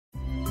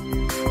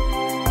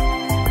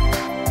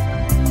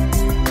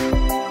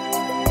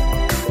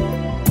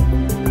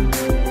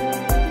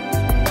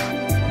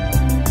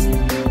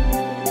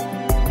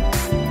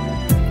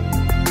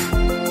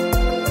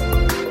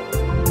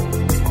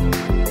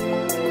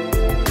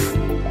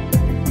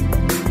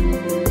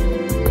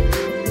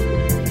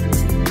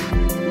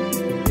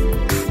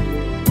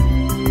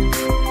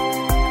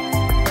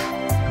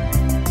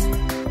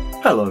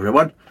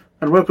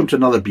and welcome to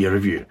another beer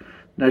review.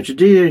 Now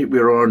today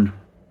we're on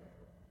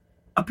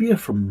a beer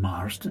from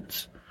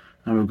Marston's,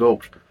 and we've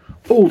got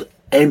Old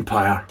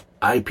Empire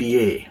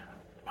IPA,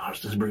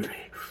 Marston's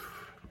Brewery.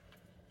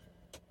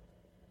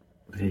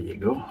 There you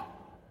go.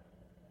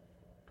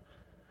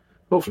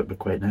 Hopefully it'll be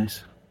quite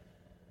nice,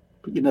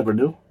 but you never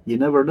know, you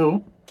never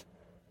know.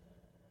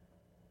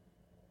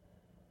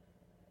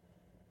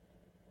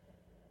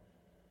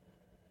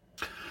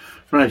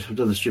 Right, I've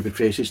done the stupid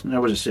faces.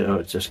 Now what does it say? Oh,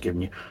 it's just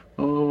giving you,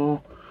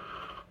 oh,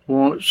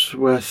 what's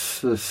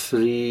with the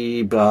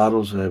 3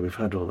 barrels? We've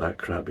had all that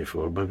crap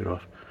before, bugger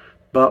off.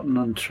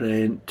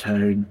 Burton-on-Trent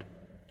Town.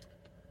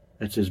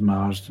 It is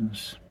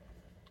Marston's.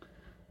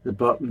 The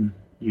Burton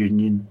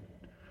Union,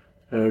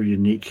 our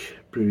unique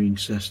brewing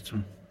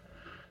system.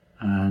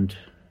 And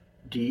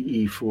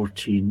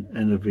DE14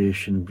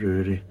 Innovation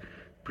Brewery,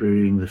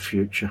 brewing the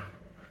future.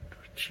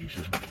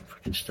 Jesus, I'm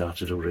fucking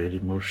started already,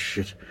 more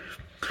shit.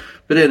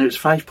 But anyway, it's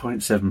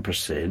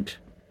 5.7%,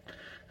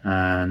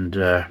 and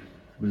there's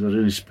a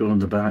really spill in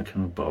the back.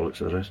 Oh, bollocks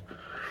there is.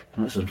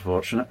 That's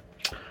unfortunate.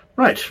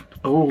 Right,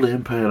 Old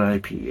Empire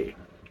IPA.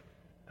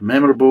 A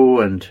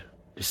memorable and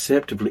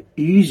deceptively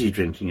easy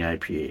drinking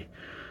IPA.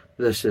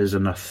 This is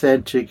an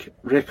authentic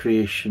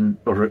recreation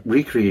of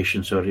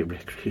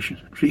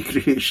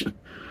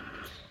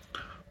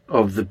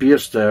the beer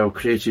style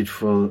created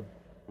for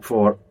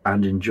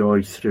and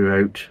enjoyed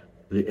throughout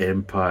the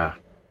Empire.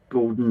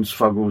 Goldens,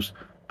 Fuggles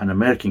and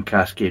American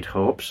Cascade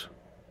hops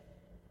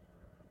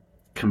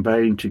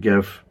combine to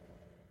give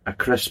a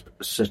crisp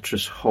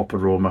citrus hop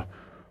aroma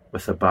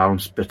with a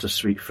balanced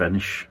bittersweet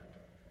finish.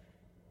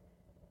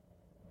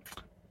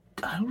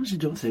 I honestly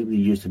don't think they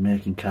used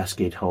American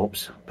Cascade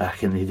hops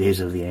back in the days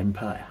of the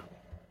Empire.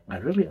 I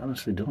really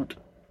honestly don't.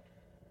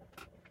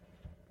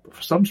 But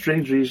for some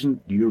strange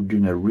reason, you're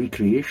doing a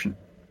recreation.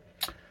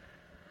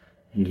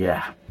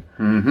 Yeah.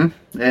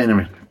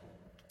 Anyway,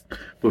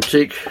 we'll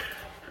take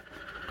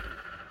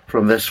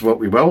from this what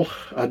we will.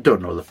 I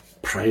don't know the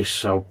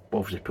price. I'll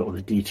obviously put all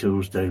the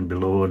details down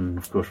below, and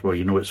of course, well,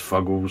 you know it's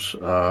Fuggles,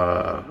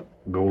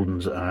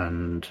 Goldens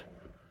and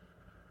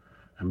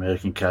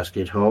American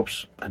Cascade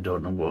hops. I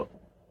don't know what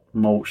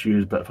malts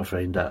used, but if I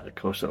find that, of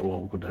course, it'll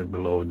all go down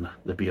below in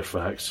the beer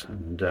facts,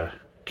 and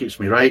keeps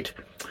me right,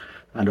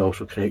 and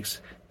also corrects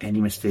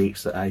any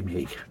mistakes that I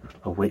make,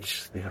 of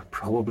which there are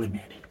probably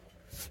many.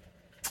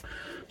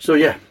 So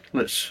yeah,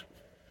 let's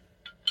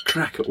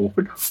crack it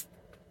open.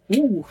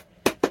 Ooh.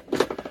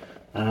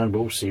 And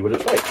we'll see what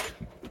it's like.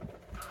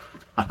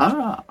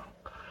 Aha!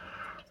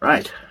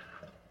 Right.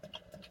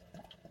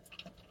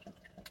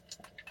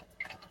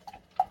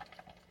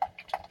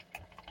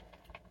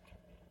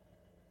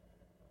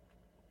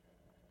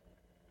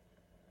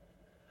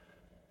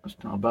 That's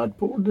not a bad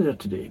pour there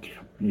today,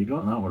 Graham. You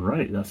got that one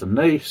right. That's a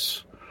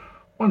nice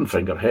 1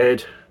 finger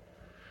head.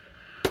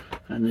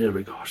 And there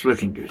we go. It's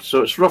looking good.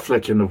 So it's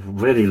roughly kind of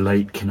very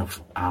light kind of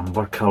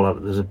amber colour.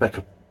 There's a bit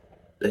of,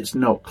 it's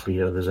not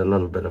clear. There's a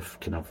little bit of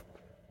kind of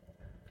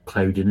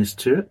cloudiness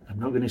to it. I'm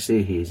not going to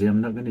say hazy. I'm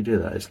not going to do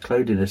that. It's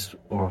cloudiness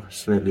or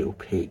slightly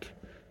opaque.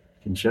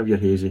 You can shove your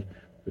hazy,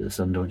 but the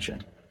sun don't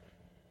shine.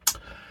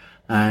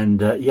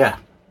 And yeah,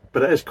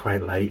 but it is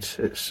quite light.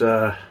 It's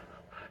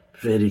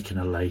very kind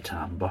of light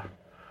amber.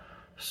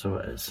 So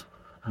it is.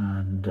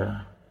 And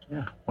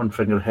yeah, 1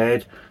 finger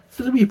head.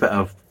 There's a wee bit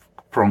of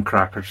prawn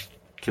crackers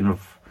kind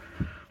of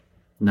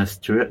ness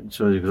to it.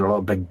 So there's a lot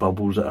of big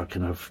bubbles that are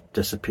kind of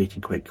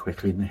dissipating quite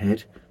quickly in the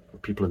head for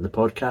people in the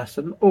podcast.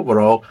 And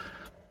overall,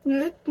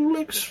 it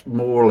looks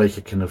more like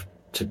a kind of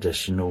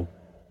traditional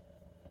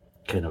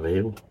kind of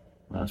ale.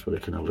 That's what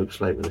it kind of looks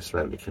like, with a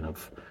slightly kind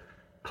of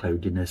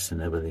cloudiness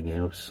and everything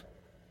else.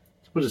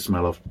 What does it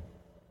smell of?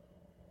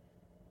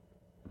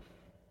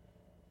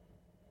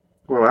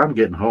 Well, I'm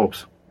getting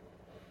hops.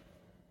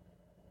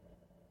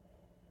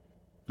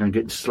 I'm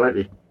getting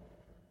slightly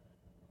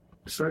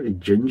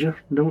ginger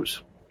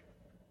notes.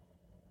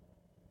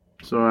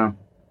 So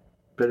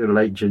very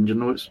light ginger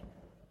notes.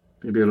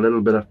 Maybe a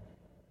little bit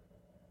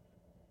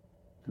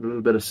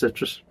of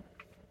citrus.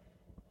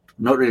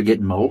 Not really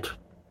getting malt.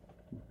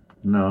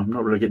 No, I'm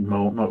not really getting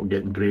malt, not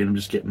getting grain. I'm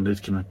just getting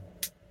these kind of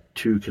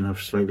 2 kind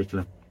of slightly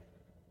kind of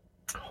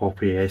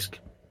hoppy-esque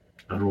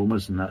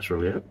aromas, and that's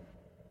really it.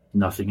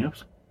 Nothing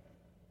else.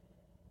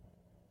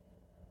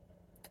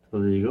 So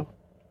there you go.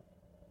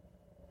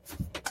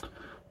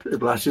 Put the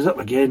glasses up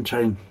again, try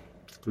and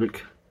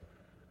look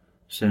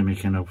semi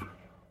kind of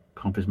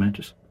compos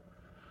mentis.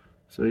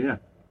 So yeah,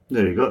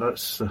 there you go.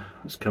 That's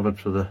covered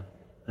for the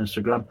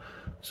Instagram.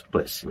 So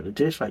let's see what it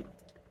tastes like.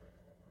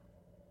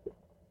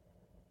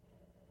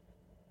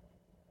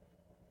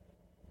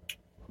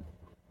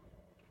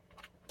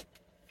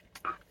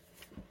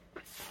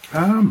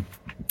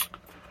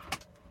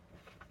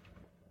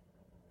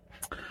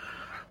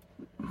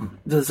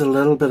 There's a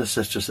little bit of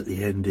citrus at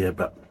the end there,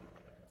 but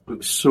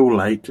it's so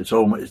light. It's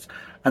almost,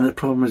 and the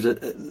problem is that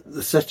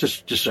the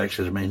citrus just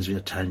actually reminds me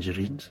of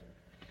tangerines.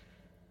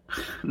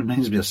 It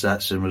reminds me of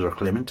satsumas or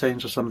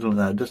clementines or something like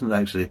that. It doesn't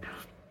actually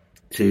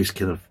taste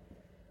kind of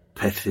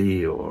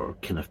pithy or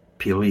kind of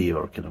peely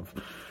or kind of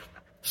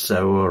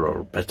sour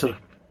or bitter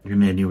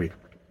in any way.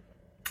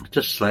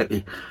 Just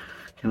slightly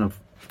kind of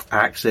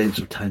accents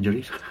of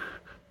tangerine,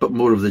 but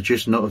more of the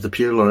juice, not of the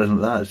peel or anything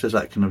like that. It's just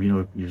that kind of,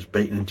 you're just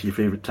biting into your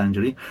favourite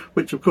tangerine,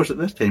 which of course at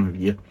this time of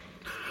year,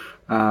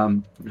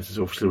 this is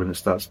obviously when it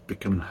starts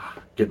getting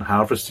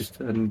harvested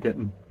and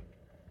getting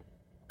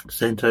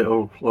sent out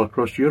all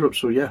across Europe.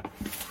 So yeah,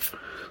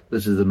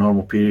 this is the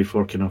normal period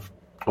for kind of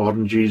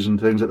oranges and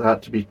things like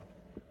that to be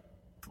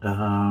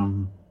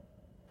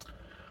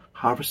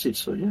harvested.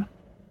 So yeah.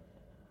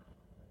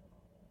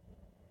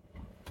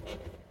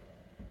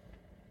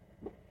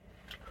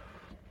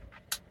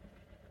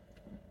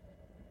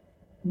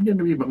 I'm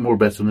getting a wee bit more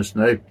bitterness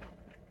now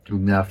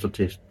in the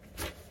aftertaste.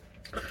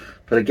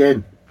 But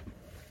again,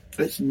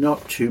 it's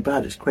not too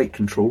bad, it's quite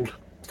controlled.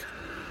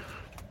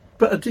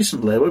 But a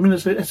decent level. I mean,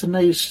 it's a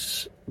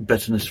nice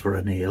bitterness for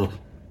an ale.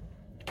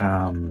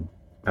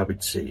 I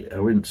would say. I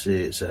wouldn't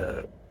say it's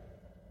a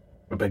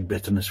big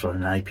bitterness for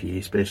an IPA,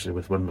 especially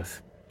with one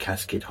with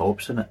Cascade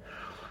hops in it.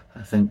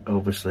 I think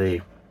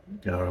obviously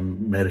our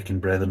American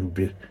brethren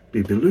would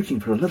be looking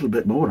for a little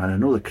bit more, and I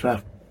know the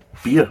craft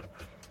beer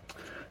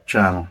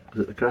channel,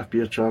 is it the craft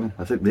beer channel?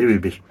 I think they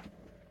would be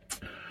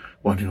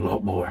wanting a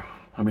lot more.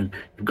 I mean,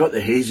 you've got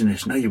the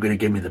haziness, now you're going to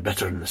give me the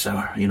bitter and the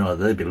sour,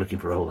 they'd be looking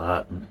for all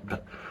that.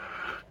 But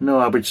no,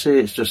 I would say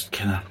it's just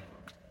kind of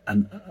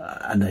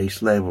a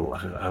nice level,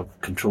 a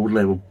controlled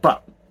level,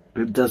 but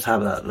it does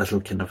have that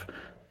little kind of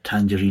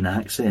tangerine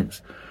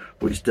accents,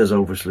 which does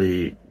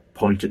obviously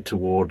point it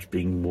towards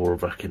being more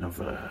of a kind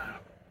of a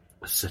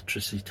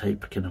citrusy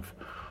type kind of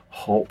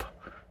hop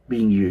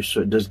being used,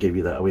 so it does give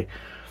you that away.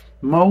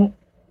 Malt,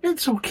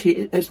 it's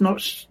okay. There's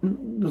not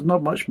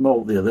much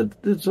malt there.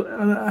 There's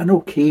an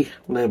okay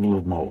level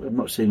of malt. I'm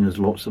not saying there's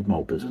lots of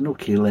malt, but it's an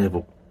okay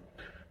level.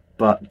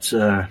 But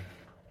the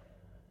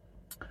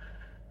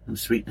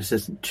sweetness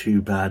isn't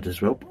too bad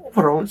as well. But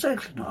overall, it's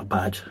actually not a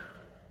bad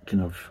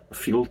kind of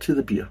feel to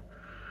the beer.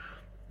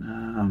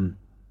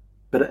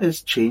 But it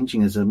is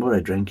changing as the more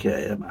I drink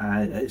it.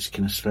 It's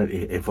kind of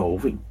slightly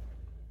evolving.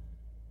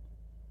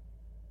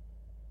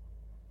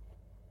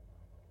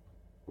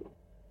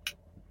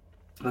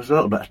 There's a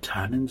little bit of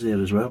tannins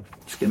there as well.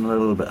 It's getting a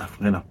little bit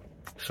of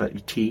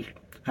slightly tea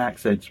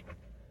accents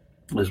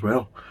as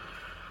well.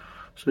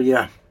 So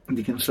yeah,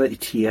 you get slightly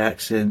tea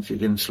accents, you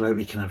get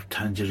slightly kind of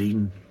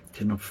tangerine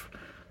kind of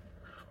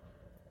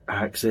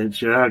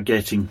accents. You are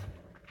getting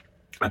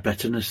a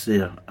bitterness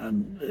there,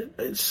 and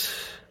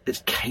it's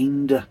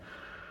kind of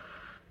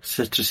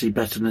citrusy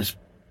bitterness,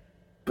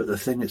 but the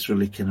thing that's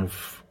really kind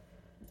of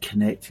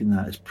connecting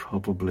that is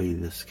probably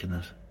this kind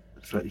of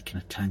slightly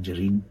kind of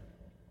tangerine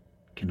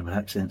kind of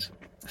accents,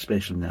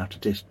 especially in the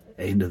aftertaste,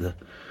 end of the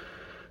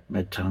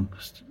mid-tongue,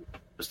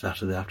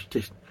 start of the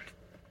aftertaste.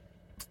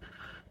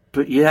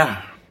 But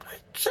yeah,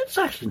 it's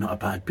actually not a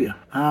bad beer.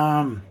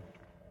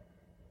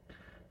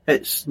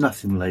 It's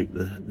nothing like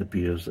the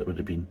beers that would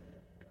have been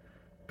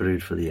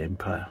brewed for the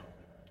Empire.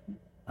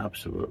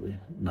 Absolutely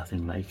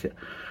nothing like it.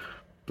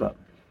 But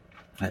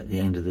at the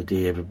end of the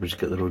day, everybody's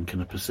got their own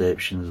kind of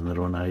perceptions and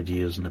their own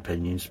ideas and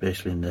opinions,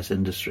 especially in this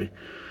industry.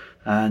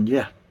 And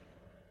yeah,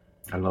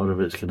 a lot of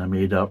it's kind of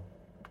made up,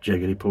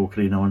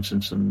 jiggery-pokery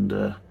nonsense,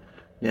 and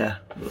yeah,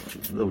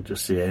 they'll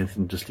just say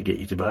anything just to get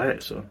you to buy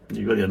it, so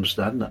you've got to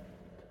understand that.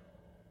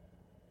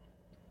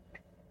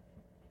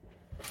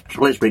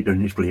 So let's break down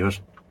these flavours.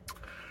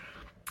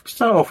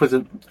 Start off with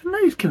a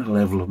nice kind of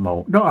level of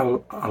malt,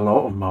 not a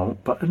lot of malt,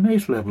 but a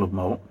nice level of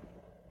malt,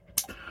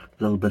 a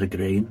little bit of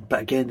grain,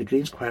 but again the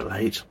grain's quite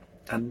light,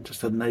 and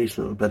just a nice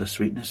little bit of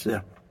sweetness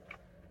there.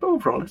 But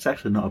overall it's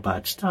actually not a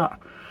bad start.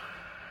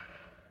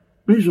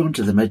 Moves on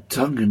to the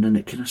mid-tongue, and then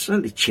it kind of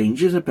slightly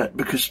changes a bit,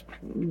 because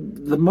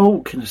the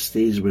malt kind of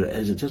stays where it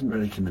is. It doesn't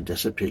really kind of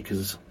dissipate,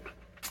 because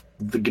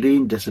the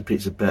grain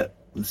dissipates a bit,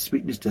 the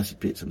sweetness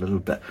dissipates a little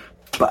bit,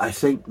 but I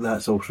think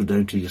that's also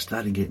down to you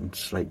starting getting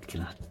slight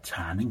kind of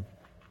tanning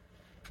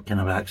kind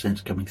of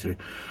accents coming through.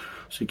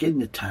 So you're getting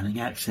the tanning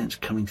accents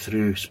coming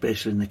through,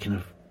 especially in the kind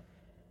of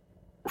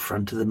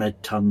front of the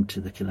mid-tongue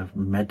to the kind of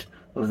mid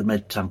of the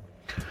mid-tongue.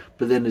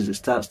 But then as it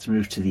starts to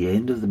move to the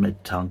end of the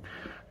mid-tongue,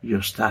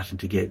 you're starting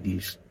to get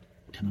these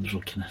kind of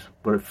little kind of,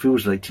 what it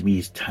feels like to me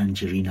is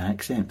tangerine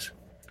accents,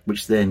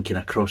 which then kind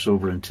of cross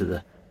over into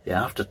the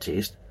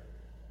aftertaste.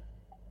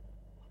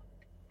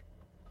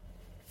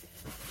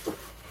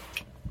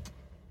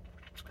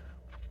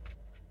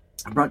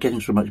 I'm not getting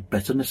so much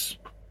bitterness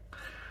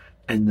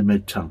in the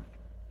mid-tongue.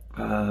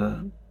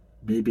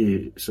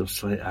 Maybe some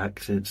slight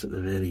accents at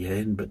the very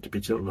end, but to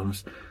be totally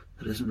honest,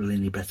 there isn't really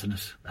any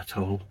bitterness at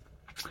all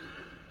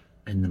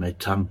in the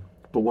mid-tongue.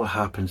 But what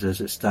happens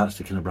is it starts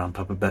to kind of ramp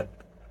up a bit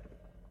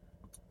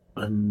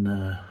in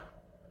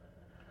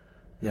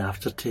the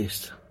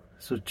aftertaste.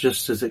 So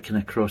just as it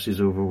kind of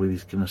crosses over with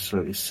these kind of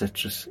slightly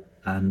citrus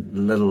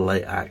and little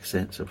light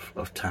accents of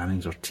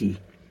tannins or tea,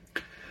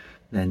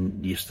 then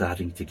you're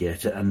starting to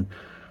get it. And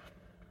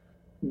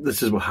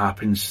this is what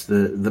happens.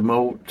 The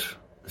malt,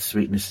 the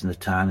sweetness and the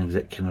tannins,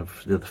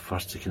 they're the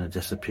first to kind of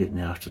dissipate in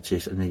the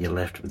aftertaste, and then you're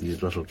left with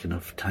these little kind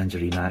of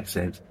tangerine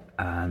accents.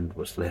 and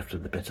what's left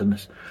of the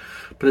bitterness.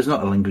 But it's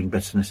not a lingering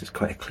bitterness, it's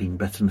quite a clean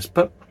bitterness,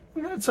 but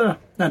it's an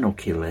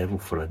okay level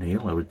for an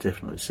ale, I would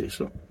definitely say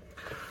so.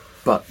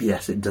 But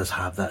yes, it does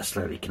have that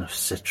slightly kind of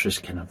citrus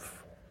kind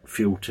of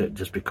feel to it,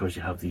 just because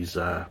you have these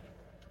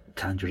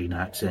tangerine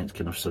accents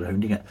kind of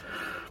surrounding it.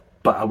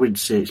 But I wouldn't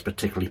say it's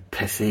particularly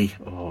pithy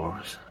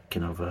or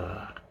kind of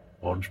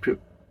orange peel.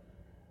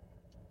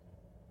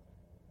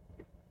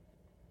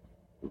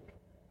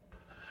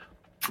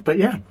 But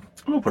yeah,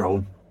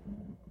 overall,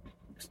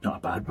 it's not a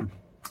bad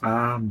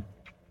one.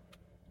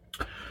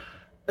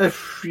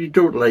 If you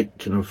don't like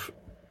kind of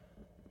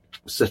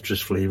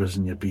citrus flavours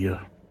in your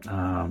beer,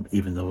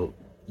 even though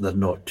they're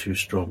not too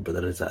strong, but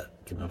there is that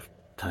kind of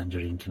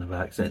tangerine kind of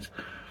accent,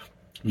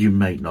 you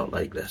might not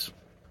like this.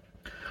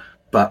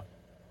 But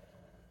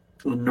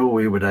no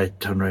way would I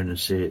turn around and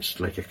say it's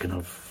like a kind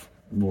of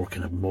more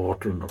kind of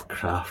modern or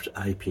craft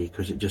IPA,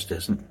 because it just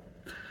isn't.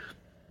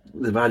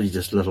 They've added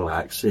just little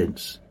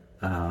accents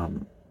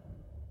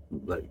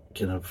that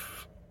kind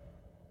of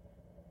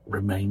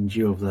remind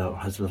you of that, or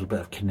has a little bit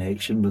of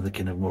connection with the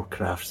kind of more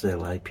craft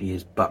style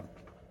IPAs, but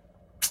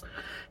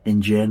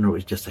in general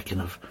it's just a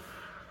kind of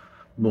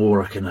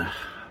more kind of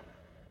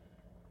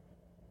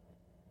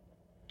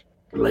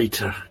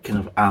lighter kind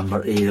of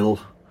amber ale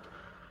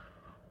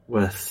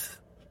with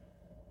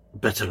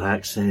bitter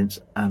accents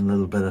and a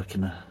little bit of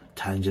kind of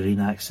tangerine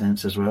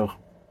accents as well.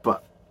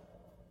 But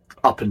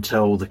up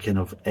until the kind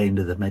of end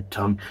of the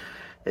mid-tongue,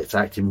 it's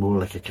acting more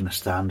like a kind of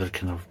standard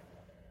kind of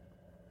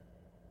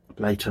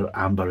lighter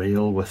amber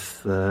ale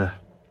with the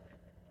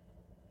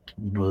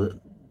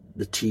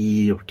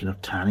tea or kind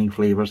of tanning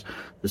flavours,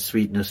 the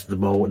sweetness, the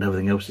malt and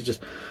everything else. It's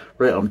just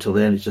right up until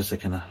then it's just a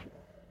kind of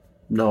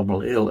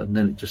normal ale, and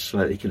then it just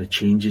slightly kind of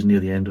changes near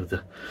the end of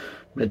the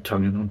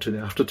mid-tongue and onto the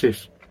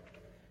aftertaste.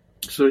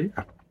 So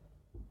yeah,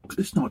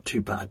 it's not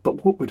too bad.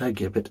 But what would I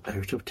give it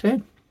out of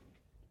 10?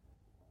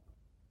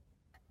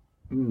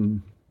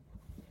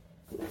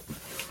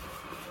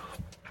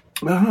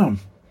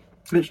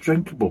 It's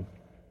drinkable.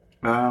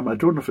 I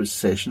don't know if it's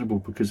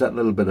sessionable, because that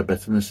little bit of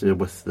bitterness there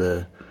with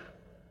the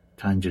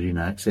tangerine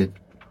accent,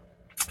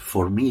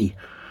 for me,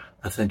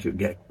 I think it would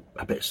get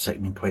a bit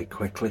sickening quite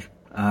quickly.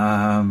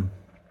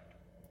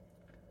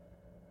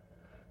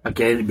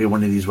 Again, it'd be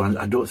one of these ones,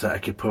 I don't think I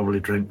could probably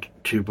drink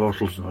 2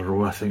 bottles in a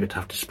row. I think I'd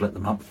have to split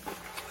them up.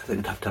 I think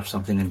I'd have to have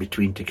something in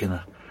between to kind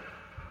of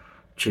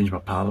change my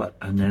palate,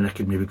 and then I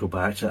could maybe go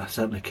back to it. I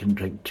certainly couldn't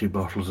drink 2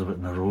 bottles of it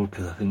in a row,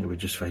 because I think I would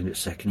just find it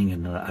sickening,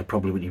 and I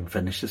probably wouldn't even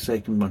finish the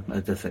second one. I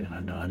did think,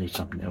 no, I need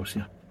something else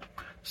here.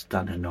 It's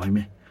starting to annoy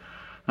me.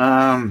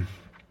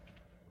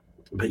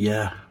 But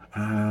yeah,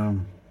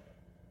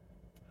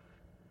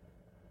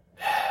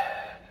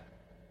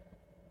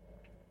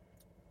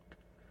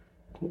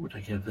 what would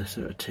I give this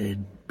out of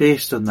 10?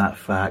 Based on that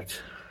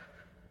fact,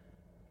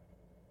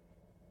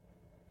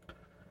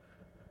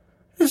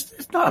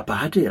 it's not a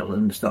bad ale,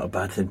 and it's not a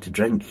bad thing to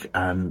drink,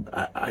 and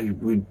I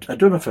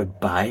don't know if I'd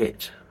buy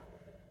it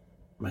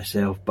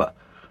myself, but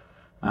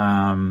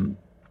I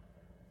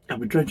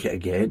would drink it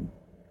again.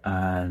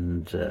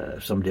 And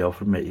if somebody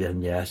offered me it,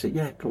 then yeah, I said,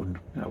 yeah, go on,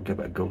 I'll give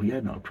it a go. Yeah,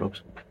 not a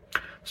problem.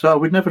 So I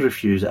would never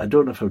refuse it. I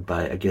don't know if I'd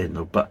buy it again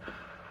though, but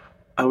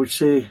I would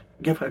say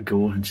give it a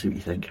go and see what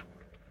you think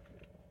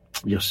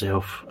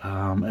yourself.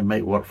 It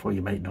might work for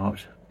you, might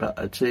not, but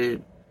I'd say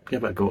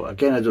give it a go.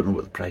 Again, I don't know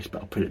what the price,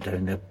 but I'll put it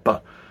down there.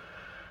 But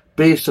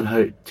based on how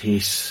it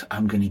tastes,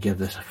 I'm going to give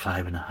this a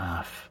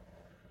 5.5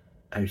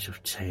 out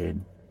of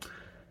 10.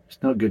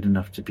 It's not good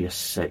enough to be a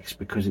 6,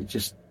 because it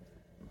just,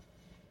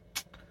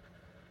 I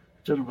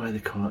don't know why they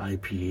call it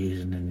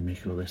IPAs and then they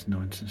make all this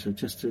nonsense.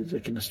 It's a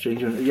kind of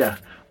strange one. Yeah,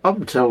 up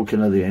until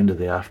kind of the end of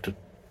the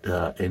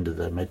end of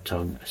the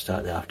mid-tongue,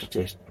 start the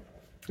aftertaste,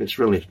 it's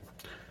really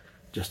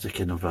just a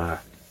kind of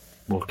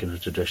more kind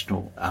of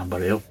traditional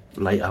amber ale,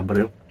 light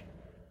amber ale,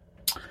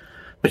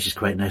 which is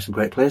quite nice and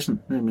quite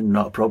pleasant. I mean,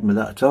 not a problem with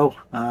that at all.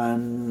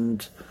 And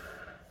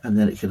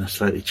then it kind of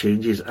slightly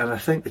changes, and I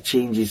think the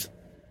changes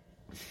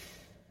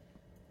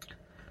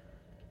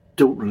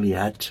don't really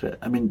add to it.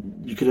 I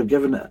mean, you could have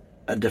given it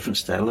a different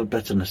style of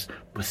bitterness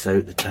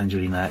without the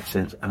tangerine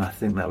accents, and I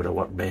think that would have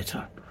worked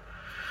better.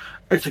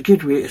 It's a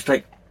good way. It's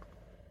like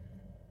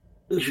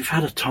if you've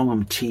had a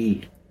Tongham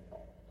tea,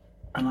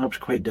 and I was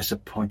quite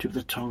disappointed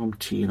with the Tongham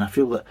tea, and I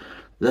feel that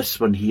this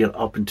one here,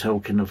 up until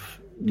kind of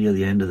near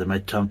the end of the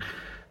mid-tongue,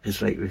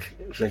 is like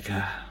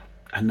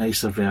a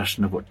nicer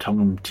version of what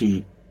Tongham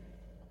tea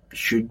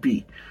should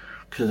be,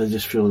 because I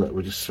just feel that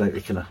we're just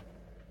slightly kind of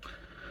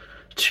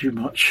too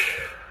much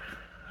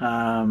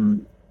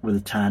with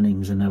the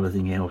tannings and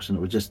everything else, and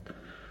it was just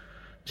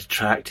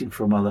detracting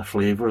from other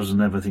flavours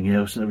and everything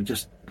else, and it was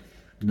just,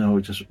 no,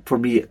 just for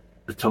me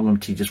the Tongham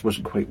tea just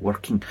wasn't quite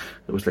working.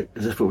 It was like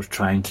as if it was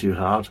trying too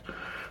hard,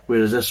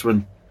 whereas this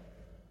one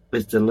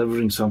is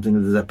delivering something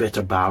that is a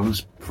better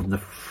balance from the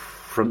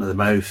front of the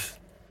mouth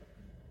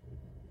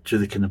to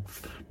the kind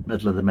of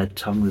middle of the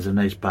mid-tongue. There's a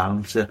nice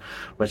balance there,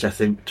 which I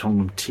think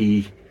Tongham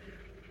tea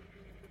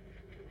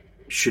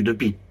should have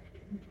been,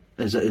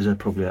 is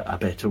probably a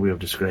better way of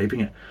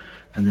describing it.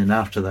 and then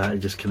after that it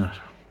just kind of,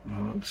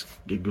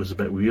 it goes a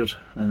bit weird,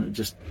 and it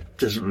just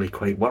doesn't really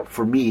quite work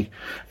for me.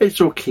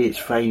 It's okay, it's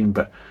fine,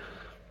 but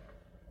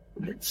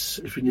it's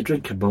when you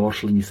drink a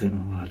bottle and you think,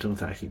 I don't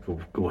think I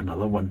could go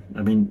another one.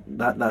 I mean,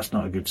 that's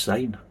not a good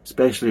sign,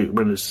 especially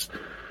when it's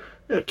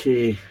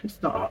okay.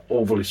 It's not an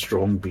overly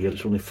strong beer.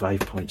 It's only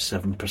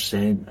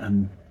 5.7%,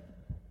 and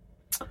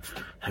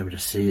how would I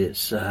say,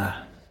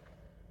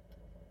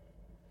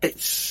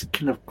 it's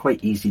kind of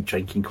quite easy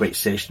drinking, quite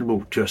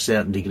sessionable to a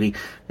certain degree.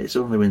 It's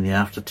only when the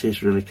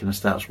aftertaste really kind of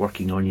starts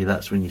working on you,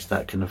 that's when you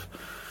start kind of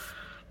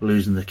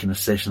losing the kind of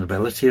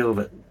sessionability of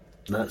it.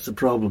 That's the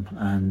problem.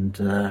 And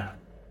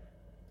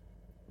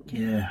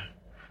yeah,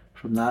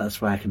 from that's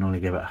why I can only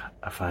give it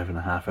a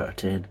 5.5 out of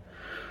 10.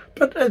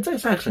 But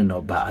it's actually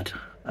not bad.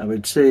 I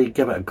would say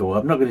give it a go.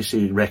 I'm not going to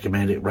say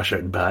recommend it, rush out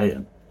and buy it.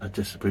 I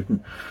just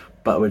wouldn't.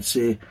 But I would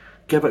say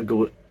give it a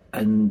go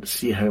and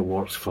see how it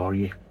works for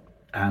you.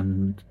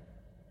 And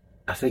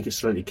I think it's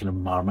slightly kind of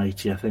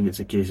marmitey. I think it's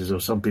a case as though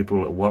some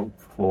people it work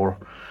for,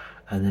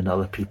 and then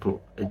other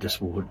people it just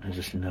won't. I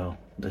just,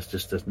 this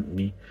just isn't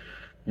me.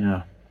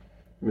 It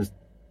was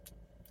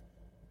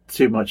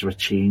too much of a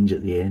change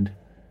at the end.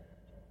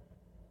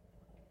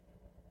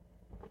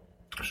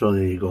 So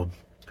there you go.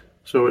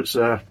 So it's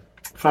a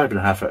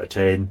 5.5 out of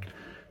 10.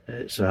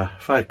 It's a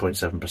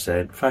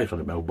 5.7%,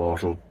 500ml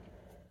bottle.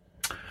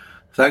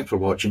 Thanks for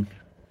watching.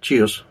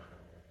 Cheers.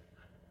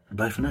 And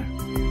bye for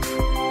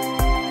now.